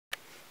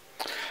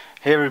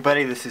Hey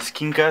everybody, this is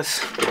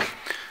Quincas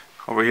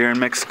over here in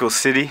Mexico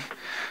City,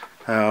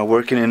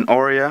 working in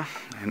Auria,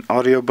 in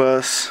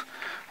Audiobus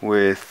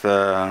with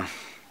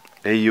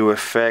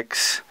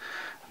AUFX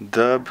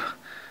Dub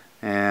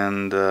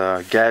and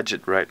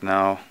Gadget right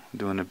now,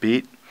 doing a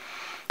beat.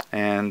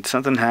 And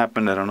something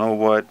happened, I don't know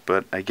what,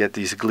 but I get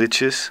these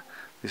glitches,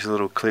 these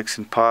little clicks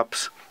and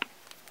pops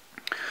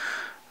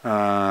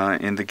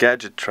in the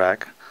Gadget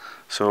track.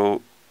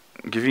 So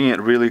giving it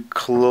really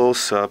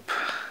close up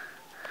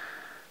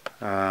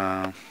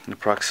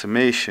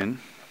approximation,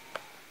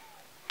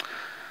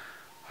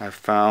 I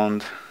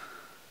found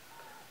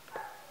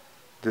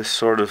this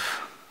sort of,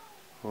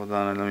 hold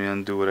on, let me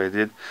undo what I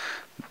did,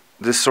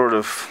 this sort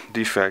of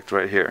defect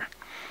right here,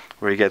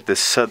 where you get this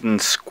sudden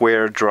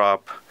square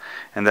drop,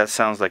 and that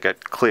sounds like a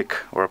click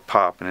or a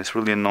pop, and it's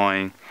really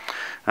annoying.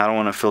 I don't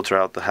want to filter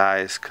out the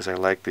highs because I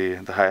like the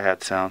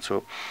hi-hat sound,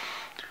 so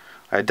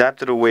I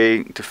adapted a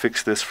way to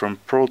fix this from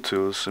Pro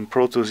Tools. In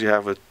Pro Tools you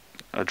have a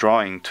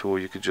drawing tool,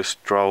 you could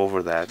just draw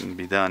over that and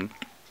be done.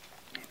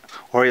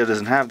 Auria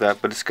doesn't have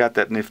that, but it's got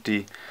that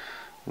nifty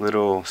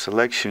little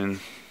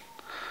selection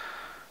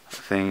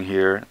thing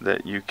here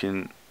that you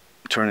can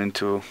turn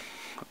into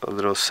a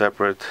little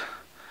separate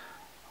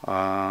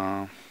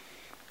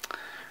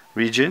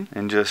region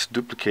and just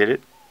duplicate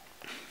it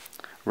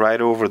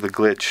right over the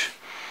glitch.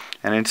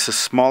 And it's a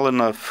small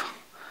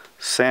enough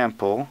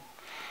sample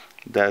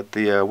that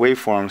the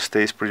waveform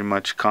stays pretty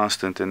much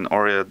constant, and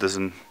Auria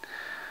doesn't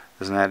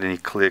add any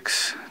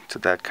clicks to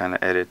that kind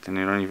of edit, and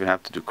you don't even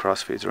have to do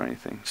crossfades or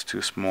anything. It's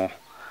too small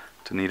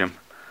to need them.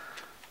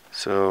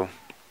 So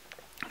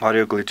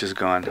audio glitch is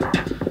gone.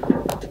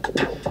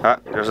 Ah,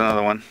 there's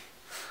another one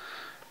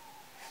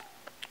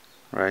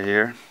right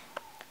here.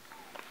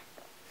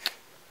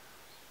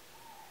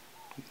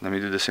 Let me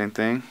do the same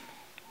thing.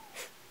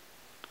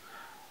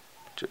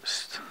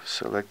 Just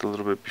select a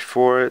little bit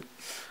before it,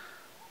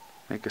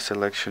 make a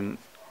selection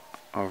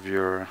of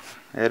your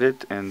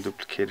edit and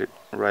duplicate it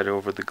right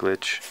over the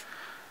glitch,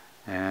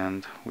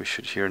 and we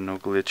should hear no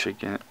glitch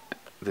again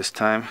this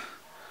time.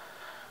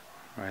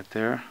 Right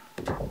there,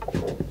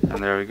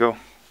 and there we go,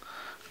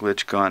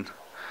 glitch gone.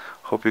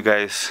 Hope you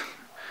guys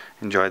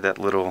enjoyed that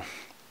little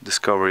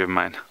discovery of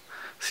mine.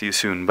 See you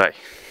soon, bye.